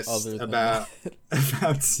suggest other than about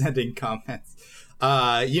about sending comments.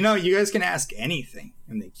 You guys can ask anything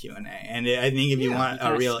in the Q&A, and I think if you want you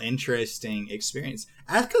can a real interesting experience,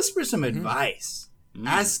 ask us for some advice.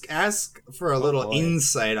 Ask for a little boy.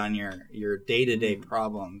 insight on your day-to-day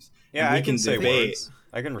problems. Yeah, and we I can say debate. words.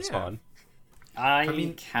 I can respond. I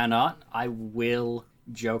mean- cannot. I will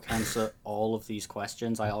joke answer all of these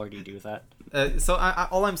questions. I already do that. So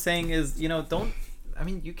all I'm saying is, don't. I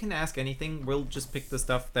mean, you can ask anything. We'll just pick the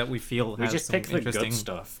stuff that we feel We has just some pick the interesting. good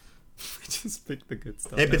stuff. We just pick the good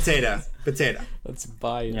stuff. Hey, potato. That's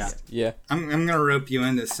biased. Yeah. I'm gonna rope you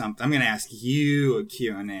into something. I'm gonna ask you a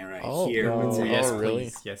Q&A right Oh, here. no. Potato. Yes, Oh, really?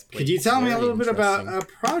 please. Yes, please. Could you tell me a Very little bit about interesting.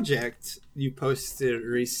 a project you posted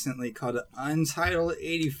recently called Untitled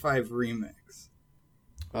 85 Remix?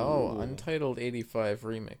 Oh, Untitled 85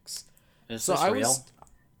 Remix. Is So this I real?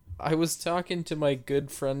 I was talking to my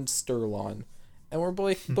good friend Sterlon, and we're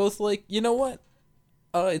both like, you know what?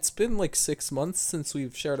 It's been like 6 months since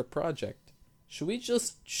we've shared a project. Should we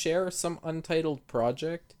just share some untitled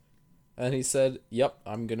project? And he said, yep,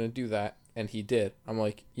 I'm gonna do that. And he did. I'm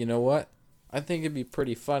like, you know what? I think it'd be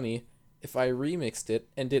pretty funny if I remixed it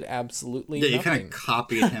and did absolutely Yeah, you nothing. kind of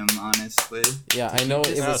copied him, honestly. Yeah, I know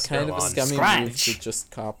it just- was kind of a Sterlon. scummy move Scratch. to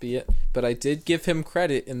just copy it, but I did give him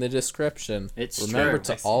credit in the description. It's Remember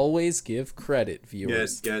true. to always give credit, Good,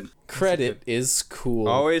 viewers. good. Credit is cool.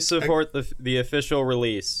 Always support the official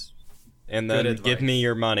release, and then Good give me advice.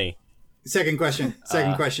 your money. Second question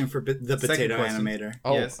for the potato question. animator.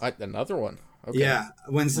 Oh, Yes. another one. Okay. Yeah,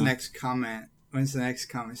 when's the next comment? When's the next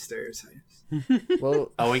comment stereotypes?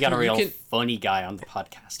 Well, Oh, we got a you real can- funny guy on the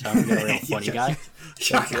podcast. Huh? We got a real funny guy.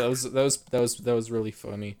 that was really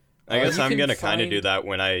funny. I guess you I'm can gonna kind of do find- that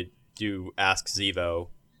when I do Ask Zevo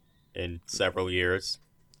in several years.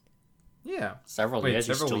 Yeah. Several Wait, years.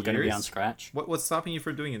 You're several still going to be years? on Scratch. What's stopping you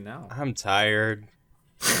from doing it now? I'm tired.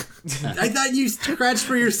 I thought you scratched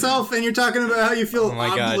for yourself, and you're talking about how you feel Oh my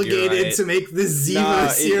God, you're obligated right. to make the Ziva Nah,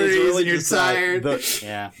 it's series, really and you're just that tired.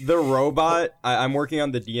 Yeah. The robot, I'm working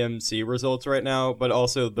on the DMC results right now, but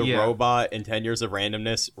also the Yeah. robot and 10 Years of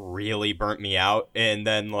Randomness really burnt me out. And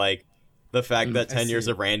then, like, the fact that I 10 Years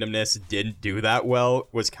see. of Randomness didn't do that well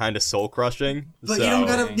was kind of soul crushing. But so...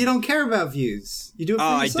 you don't care about views. You do it for Oh,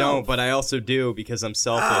 I yourself. don't, but I also do because I'm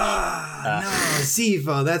selfish. No,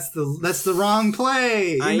 Ziva, that's the wrong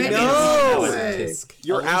play. I You're making know. it No, this it's- way.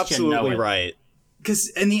 You're At least you know absolutely it. right. Because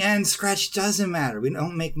in the end, Scratch doesn't matter. We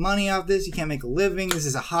don't make money off this. You can't make a living. This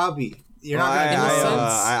is a hobby. You're Well, not I, gonna do in a I, it.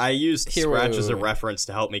 sense- I used Here, Scratch wait, as a wait. reference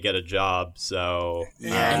to help me get a job, so...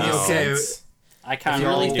 Yeah, I don't know. okay. I If can't you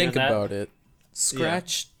really do think that. about it,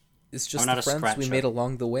 Scratch is just I'm not the a friends we scratcher. made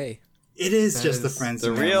along the way. It is That just the is- friends.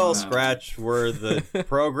 The we made real along. Scratch were the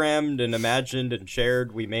programmed and imagined and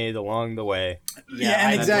shared we made along the way. Yeah,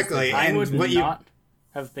 and exactly. I and would what you not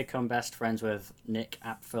have become best friends with Nick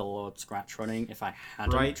Apfel or Scratch Running if I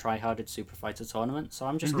hadn't Right. tryharded Super Fighter Tournament. So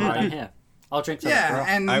I'm just glad I'm here. I'll drink to the Yeah, girl.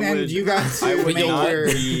 and I would- you got I to would make not your.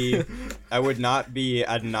 be. I would not be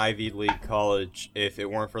at an Ivy League college if it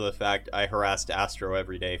weren't for the fact I harassed Astro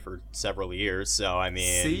every day for several years. So I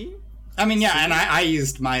mean, See? I mean, yeah, and I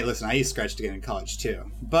used Scratch to get in college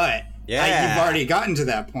too, but Yeah. you've already gotten to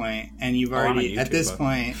that point, and you've I'm a already at this YouTuber.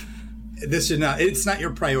 point. This should not. It's not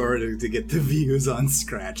your priority to get the views on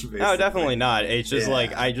Scratch. Basically. no, definitely not. It's just Yeah.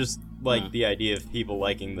 like I just like the idea of people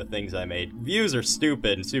liking the things I made. Views are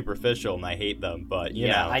stupid and superficial, and I hate them. But you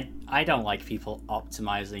know, I don't like people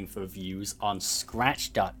optimizing for views on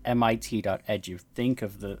scratch.mit.edu. Think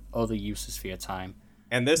of the other uses for your time.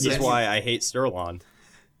 and this Yes. is why I hate Sterlon.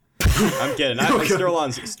 I'm kidding.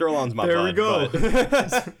 Sterlon's my There bud. we go.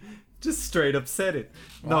 But Just straight up said it.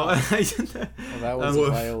 Wow. No, Well, that was a woof.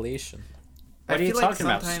 violation. What are you feel like talking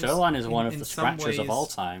about? sometimes Sterlon is one of in the some scratchers of ways- all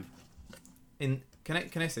time. Can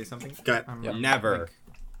I say something? Go ahead. Yep. Never.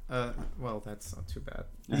 Well, that's not too bad.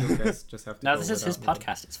 You guys just have to. No, go this is his without me.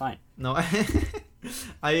 podcast. It's fine. No, I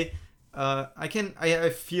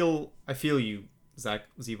feel you, Zach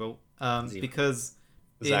Zivo, Zivo. because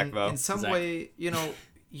Zachvo. in some Zach. way,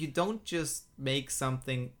 you don't just make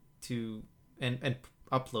something to and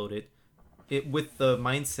upload it with the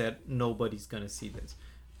mindset nobody's gonna see this.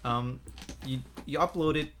 You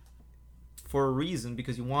upload it for a reason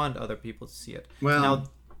because you want other people to see it. Well- now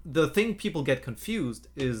the thing people get confused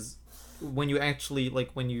is when you actually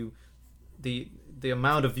the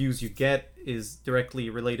amount of views you get is directly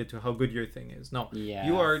related to how good your thing is. No, Yeah.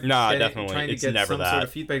 you are Nah, definitely. trying to It's get never some sort that. of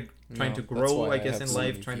feedback, trying No, to that's grow, why I I guess, have in so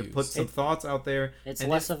life, many trying to views. put some thoughts out there. It's and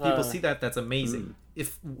less if of people a- see that, that's amazing.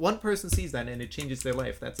 If one person sees that and it changes their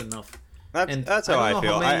life, that's enough. That's how I don't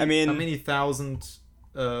know feel. How I mean, many thousand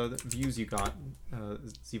views you got,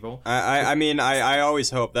 Zivo? I mean, I always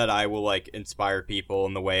hope that I will like inspire people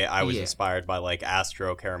in the way I was Yeah. inspired by like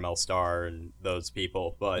Astro, Caramel Star, and those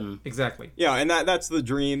people. But Exactly. yeah, and that's the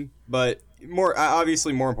dream. But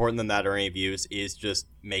obviously more important than that or any views is just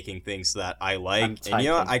making things that I like. I'm And you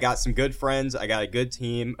know, what? typing. I got some good friends. I got a good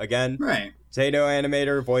team. Again, Right. Tato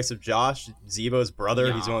animator, voice of Josh, Zivo's brother.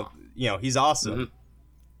 Yeah. He's one. He's awesome.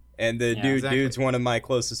 And the Yeah, exactly. dude's one of my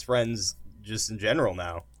closest friends, just in general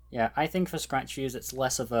now. Yeah, I think for scratch views, it's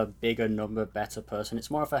less of a bigger number, better person.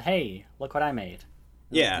 It's more of a hey, look what I made.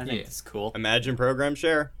 Yeah. I think Yeah. it's cool. Imagine program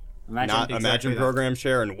share. Imagine Not Exactly imagine that. program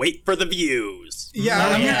share and wait for the views. Yeah, No,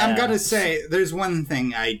 I'm yeah. gonna say there's one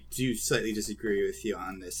thing I do slightly disagree with you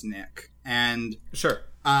on this, Nick, and Sure.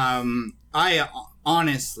 I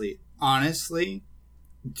honestly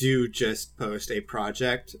do just post a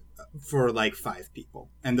project for like 5 people,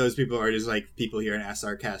 and those people are just like people here in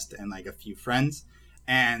SRCast and like a few friends,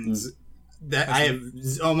 and that I have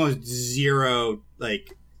almost zero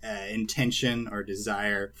like intention or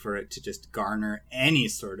desire for it to just garner any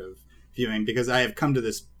sort of viewing, because I have come to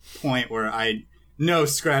this point where I know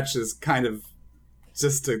Scratch is kind of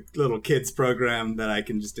just a little kids program that I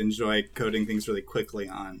can just enjoy coding things really quickly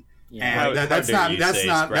on. Yeah. And How that's dare not you that's say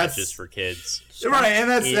not Scratch that's is for kids. right, and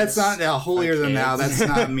that's is not holier for than thou. kids. That's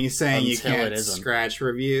not me saying you Until it can't isn't. scratch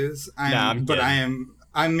reviews. I'm But kidding.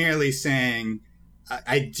 I'm merely saying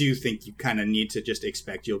I do think you kind of need to just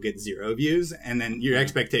expect you'll get 0 views, and then your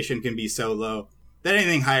expectation can be so low that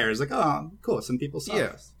anything higher is like, oh, cool, some people saw Yeah.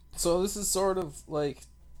 this. So this is sort of like,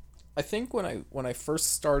 I think when I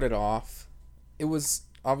first started off, it was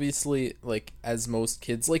obviously like, as most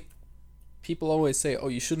kids, like, people always say, oh,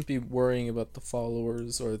 you shouldn't be worrying about the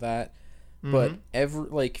followers or that, but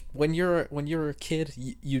when you're a kid,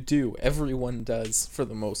 you do. Everyone does, for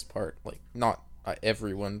the most part. Like, not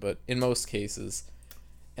everyone, but in most cases.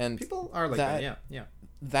 And People are like that. Yeah.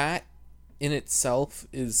 that in itself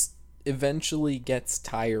is eventually gets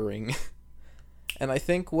tiring. And I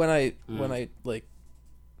think when I like,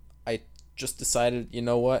 I just decided, you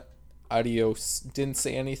know what, adios, didn't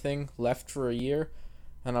say anything, left for a year,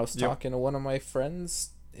 and I was talking to one of my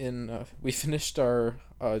friends we finished our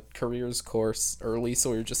careers course early,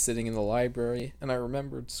 so we were just sitting in the library, and I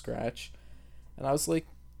remembered Scratch, and I was like,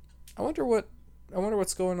 I wonder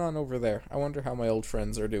what's going on over there. I wonder how my old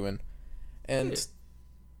friends are doing. And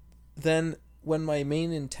then when my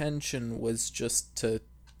main intention was just to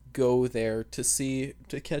go there to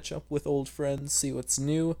catch up with old friends, see what's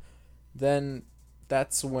new, then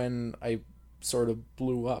that's when I sort of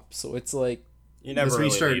blew up. So it's like, You never That's when you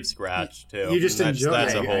really start- leave Scratch too. you just that's, enjoy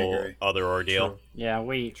That's it. a I whole agree. other ordeal. True.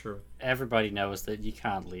 Yeah, True. everybody knows that you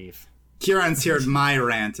can't leave. Kieran's heard my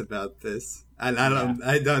rant about this. I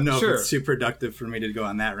don't know Sure. if it's too productive for me to go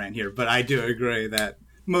on that rant here, but I do agree that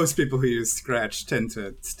most people who use Scratch tend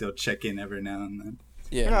to still check in every now and then.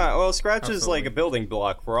 yeah. Yeah, well, Scratch is like Absolutely. a building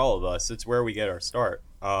block for all of us. It's where we get our start.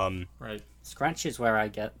 Right. Scratch is where I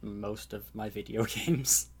get most of my video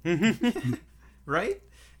games. Right?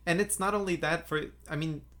 And it's not only that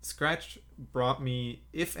Scratch brought me,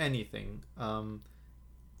 if anything, an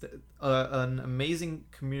amazing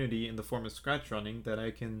community in the form of Scratch running that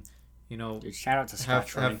I can, Dude, shout out to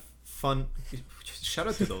Scratch running. have fun. Shout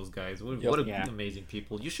out to those guys. What amazing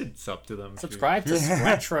people. You should sub to them. Subscribe to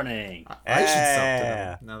Scratch running. I should sub to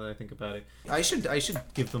them now that I think about it. I should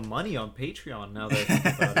give them money on Patreon now that I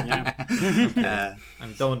think about it. Yeah.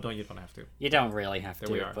 You don't have to. You don't really have There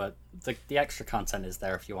we to, are. but the extra content is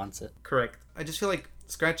there if you want it. Correct. I just feel like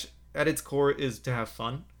Scratch at its core is to have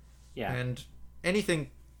fun, Yeah. and anything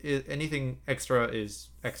extra is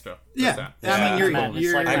extra. Yeah. That's I mean, Man, it's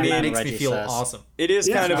you're. like I my mean, man it makes me Reggie feel says. awesome. It is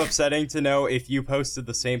Yeah. kind of upsetting to know if you posted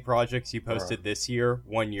the same projects you posted this year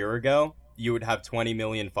 1 year ago, you would have 20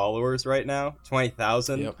 million followers right now,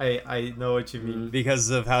 20,000. Yep. I know what you mean. Because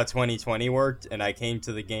of how 2020 worked, and I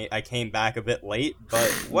came back a bit late, but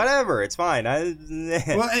whatever, it's fine.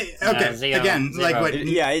 Well, hey, okay. Zero. Again, like Zero. what,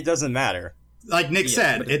 It doesn't matter. like Nick Yeah,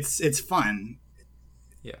 said, but it's fun.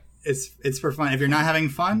 Yeah. It's for fun. If you're not having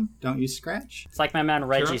fun, don't use Scratch. It's like my man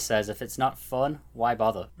Reggie Sure. says, if it's not fun, why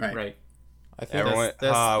bother? Right. I think Everyone-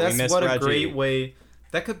 That's we miss what Reggie. a great way.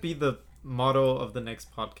 That could be the motto of the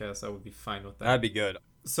next podcast. I would be fine with that. That'd be good.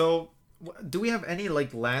 So, do we have any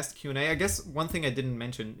last Q&A? I guess one thing I didn't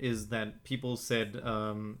mention is that people said,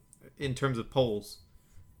 in terms of polls,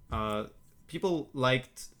 people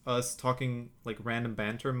liked us talking random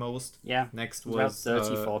banter most. Yeah. Next About was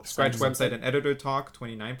 34% Scratch or website something. and editor talk,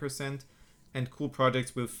 29%, and cool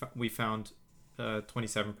projects we found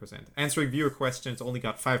 27%. Answering viewer questions only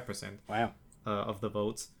got 5% Wow. of the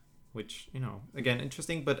votes, which again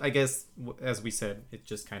interesting, but I guess as we said, it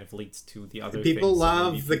just kind of leads to the other People things that maybe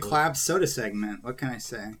love the people- Clab Soda segment. What can I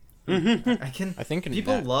say? I think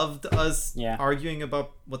people that- loved us Yeah. arguing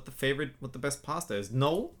about what the best pasta is.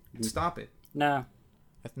 No, stop it. No.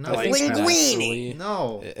 No, I think naturally,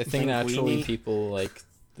 no. I think naturally Linguini. people like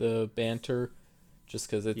the banter, just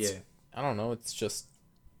because it's. Yeah. I don't know. It's just.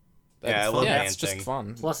 Yeah, I love it's just banting.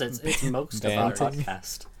 fun. Plus, it's most of our Banting.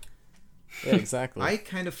 podcast. Yeah, exactly. I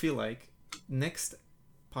kind of feel like next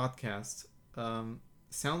podcast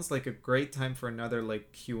sounds like a great time for another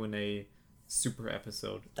Q&A super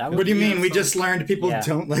episode. That What would do you be mean? We some- just learned people Yeah.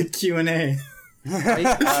 don't like Q&A.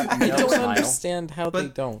 I no don't smile. understand how they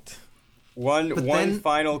But- don't. One then-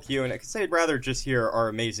 final Q&A, because I'd rather just hear our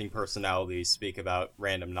amazing personalities speak about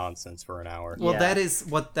random nonsense for an hour. Well, Yeah. that is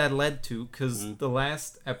what that led to, because the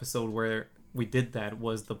last episode where we did that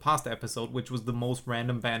was the pasta episode, which was the most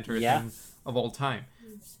random banter Yeah. thing of all time,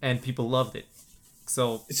 and people loved it.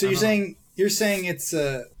 So So you're saying this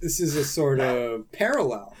is a sort of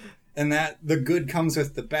parallel, and that the good comes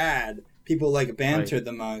with the bad. People like banter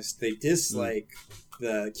the most. They dislike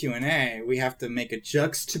the Q&A. We have to make a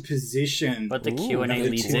juxtaposition. But the Ooh, Q&A the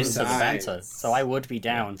leads two into the sides. banter. So I would be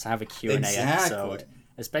down to have a Q&A Exactly. episode.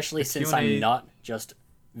 Especially since Q&A I'm not just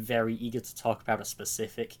very eager to talk about a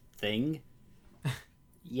specific thing.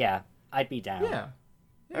 Yeah, I'd be down. yeah,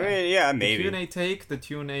 I mean, yeah, the maybe. Q&A take, the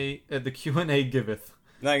Q&A giveth.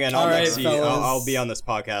 Then again, All right, I'll fellas. be on this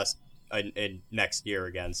podcast in next year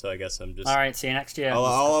again, so I guess I'm just... All right, see you next year. I'll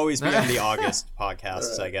always be on the August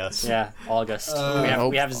podcasts, I guess. Yeah, August.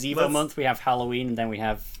 we have Zivo let's- month, we have Halloween, and then we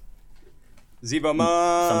have Zibo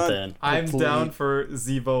Month! something. I'm Hopefully- down for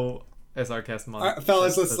Zivo SRCast month. All right,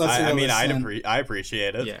 fellas, let's I reel mean, this in. I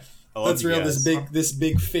appreciate it. Yeah. I love Let's you reel guys. this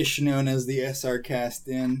big fish known as the SR cast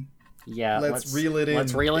in. Yeah, Let's reel it in.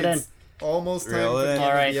 Let's reel it in. It's almost time Reel for it the in. end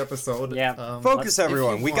Alright. of the episode. Yeah. Focus, if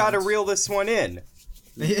everyone. you We gotta want- reel this one in.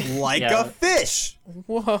 Like Yeah. a fish!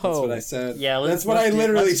 Whoa. That's what I said. Yeah, That's what I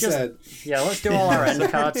literally said. Yeah, let's do all our end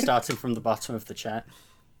cards starting from the bottom of the chat.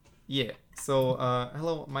 Yeah. So,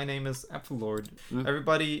 hello, my name is Apfelord.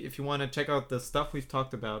 Everybody, if you want to check out the stuff we've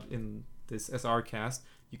talked about in this SR cast,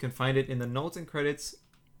 you can find it in the notes and credits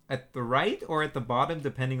at the right or at the bottom,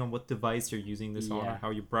 depending on what device you're using this on Yeah. or how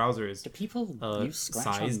your browser is. Do people use Scratch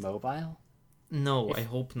sized. on mobile? No, I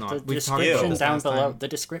hope The not. We've talked about description this down last below. time. The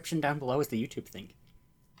description down below is the YouTube thing.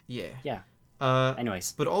 Yeah. Yeah.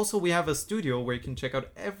 Anyways, But also we have a studio where you can check out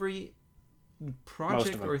every Most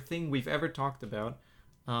project of them. or thing we've ever talked about.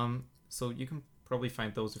 So you can probably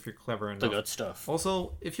find those if you're clever enough. the good stuff.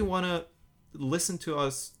 Also, if you want to listen to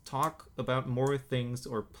us talk about more things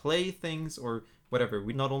or play things or whatever,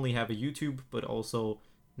 we not only have a YouTube, but also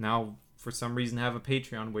now for some reason have a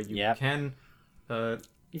Patreon where you Yep. can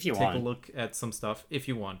If you take want. a look at some stuff if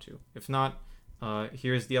you want to. If not,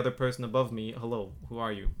 here's the other person above me. Hello, who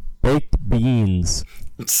are you? Baked beans.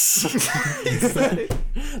 Is that it?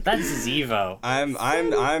 That's Zevo.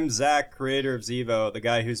 I'm Zach, creator of Zevo, the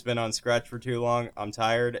guy who's been on Scratch for too long. I'm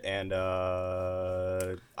tired, and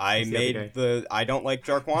I That's the made other guy. the I don't like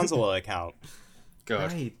Jarkwanzala account.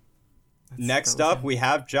 Good. Right. Next that was up, him. we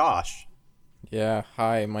have Josh. Yeah,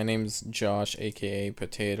 hi, my name's Josh, aka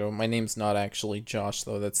Potato. My name's not actually Josh,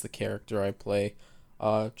 though, that's the character I play.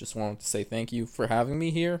 Just wanted to say thank you for having me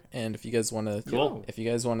here, and if you guys want to Cool. if you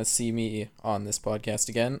guys want to see me on this podcast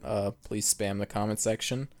again, please spam the comment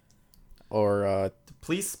section, or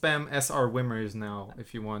Please spam SR Wimmers now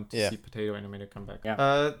if you want to Yeah. see Potato Animator come back.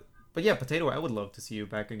 Yeah. But yeah, Potato, I would love to see you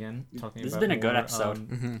back again. Talking This has about been a good more,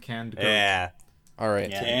 episode. Canned goods. Yeah. alright,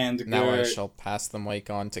 Yeah. And now I good. shall pass the mic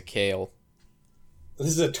on to Kale. This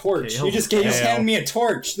is a torch. Kale. You just handed me a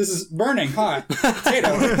torch. This is burning hot.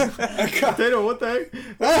 Potato. Potato, what the heck?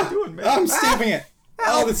 What Ah, are you doing, man? I'm stamping it.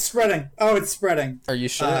 Oh, it's spreading. Oh, it's spreading. Are you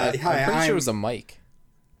sure? Hi, I'm pretty sure I'm- it was a mic.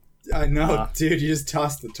 I know, dude. You just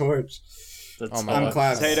tossed the torch. That's Oh my I'm God.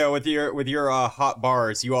 class. Potato, with your hot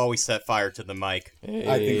bars, you always set fire to the mic.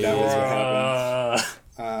 I think that was what happened.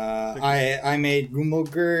 Uh, I made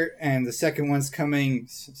Gumulgur, and the second one's coming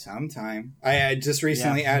sometime. I just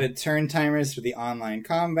recently added turn timers for the online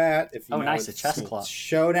combat. If you Oh, know nice, what a chess clock.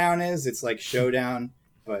 Showdown is, it's like Showdown,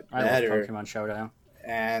 but I love better. Pokemon Showdown.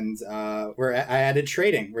 And I added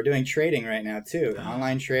trading. We're doing trading right now too.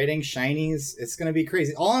 Online trading, shinies. It's gonna be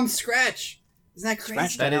crazy. All on Scratch. Isn't that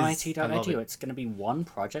crazy? That is- I love Scratch.mit.edu. it. It's going to be one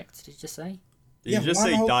project, did you say? Did Yeah, you just one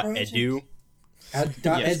say whole dot project. .edu?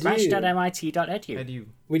 Yes. Scratch.mit.edu. Edu.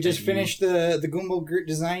 We just Edu. finished the Gumbo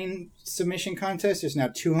design submission contest. There's now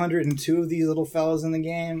 202 of these little fellas in the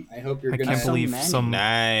game. I hope you're I gonna can't believe many. some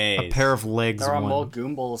Nice. a pair of legs There are won. more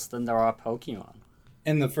Goomballs than there are Pokemon.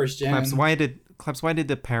 in the first gen. Claps, why did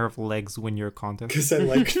the pair of legs win your contest? Because I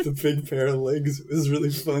like the big pair of legs. It was really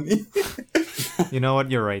funny. You know what?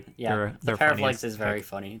 You're right. Yeah, the they're pair of funny legs as is very heck.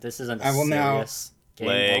 funny. This isn't a I will now- serious game.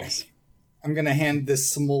 Legs. I'm gonna hand this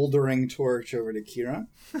smoldering torch over to Kieran.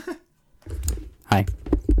 Hi.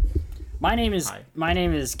 My name is Hi.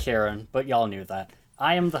 Kieran, but y'all knew that.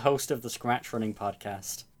 I am the host of the Scratch Running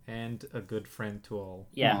podcast. And a good friend to all.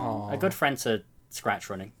 Yeah, Aw. a good friend to Scratch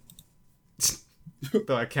Running.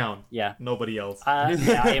 The account. Yeah. Nobody else.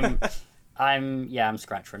 Yeah, I'm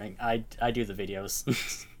Scratch Running. I do the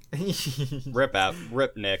videos.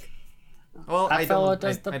 Rip Nick. Well, That I fellow don't.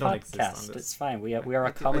 does I the don't exist on podcast. this. It's fine. We are a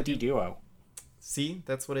I comedy do. duo. See,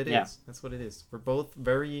 that's what it is. Yeah. That's what it is. We're both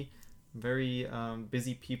very, very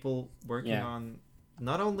busy people working Yeah. on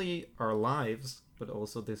not only our lives but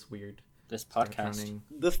also this weird This Scratch podcast, running.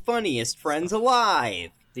 The funniest friends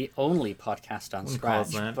alive. the only podcast on Wouldn't Scratch. call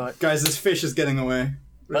us that. But Guys, this fish is getting away.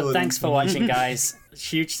 thanks for watching, guys.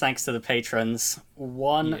 Huge thanks to the patrons. Yeah.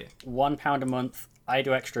 £1 a month. I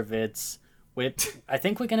do extra vids. I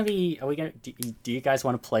think we're gonna be. Are we gonna? Do you guys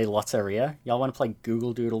want to play Lotteria? Y'all want to play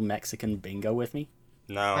Google Doodle Mexican Bingo with me?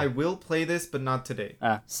 No. I will play this, but not today.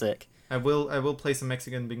 Ah, sick. I will play some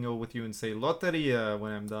Mexican bingo with you and say Loteria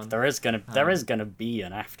when I'm done. There is gonna be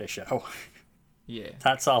an after show. Yeah.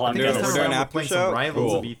 That's all I I'm think gonna this we're say. time doing around after playing show? some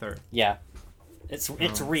Rivals Cool. of Ether. Yeah, it's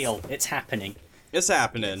real. It's happening. It's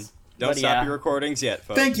happening. Don't But stop yeah. your recordings yet,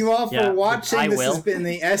 folks. Thank you all for Yeah, watching. I This will. has been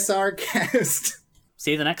the SR Cast.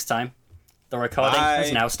 See you the next time. The recording has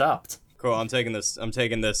Bye. now stopped. Cool. I'm taking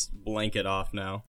this blanket off now.